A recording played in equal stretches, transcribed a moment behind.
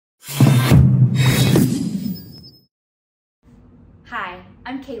Hi,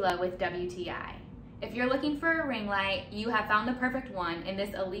 I'm Kayla with WTI. If you're looking for a ring light, you have found the perfect one in this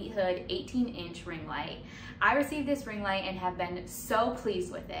Elitehood 18-inch ring light. I received this ring light and have been so pleased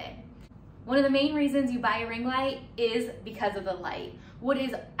with it. One of the main reasons you buy a ring light is because of the light. What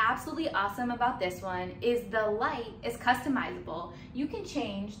is absolutely awesome about this one is the light is customizable. You can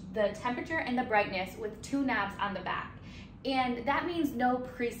change the temperature and the brightness with two knobs on the back. And that means no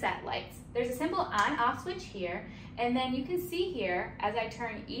preset lights. There's a simple on-off switch here, and then you can see here, as I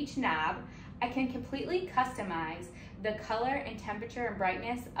turn each knob, I can completely customize the color and temperature and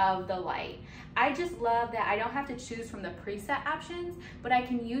brightness of the light. I just love that I don't have to choose from the preset options, but I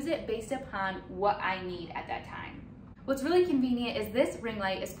can use it based upon what I need at that time. What's really convenient is this ring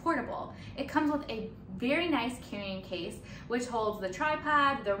light is portable. It comes with a very nice carrying case, which holds the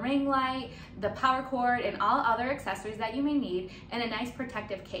tripod, the ring light, the power cord, and all other accessories that you may need in a nice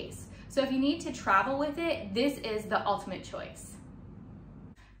protective case. So if you need to travel with it, this is the ultimate choice.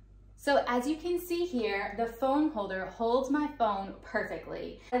 So as you can see here, the phone holder holds my phone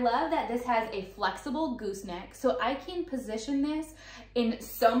perfectly. I love that this has a flexible gooseneck, so I can position this in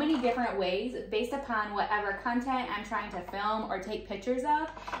so many different ways based upon whatever content I'm trying to film or take pictures of.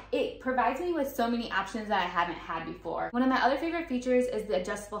 It provides me with so many options that I haven't had before. One of my other favorite features is the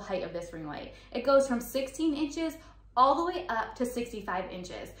adjustable height of this ring light. It goes from 16 inches all the way up to 65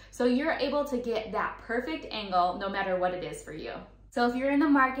 inches. So you're able to get that perfect angle no matter what it is for you. So if you're in the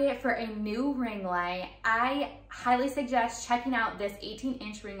market for a new ring light, I highly suggest checking out this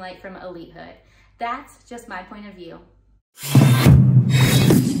 18-inch ring light from Elitehood. That's just my point of view.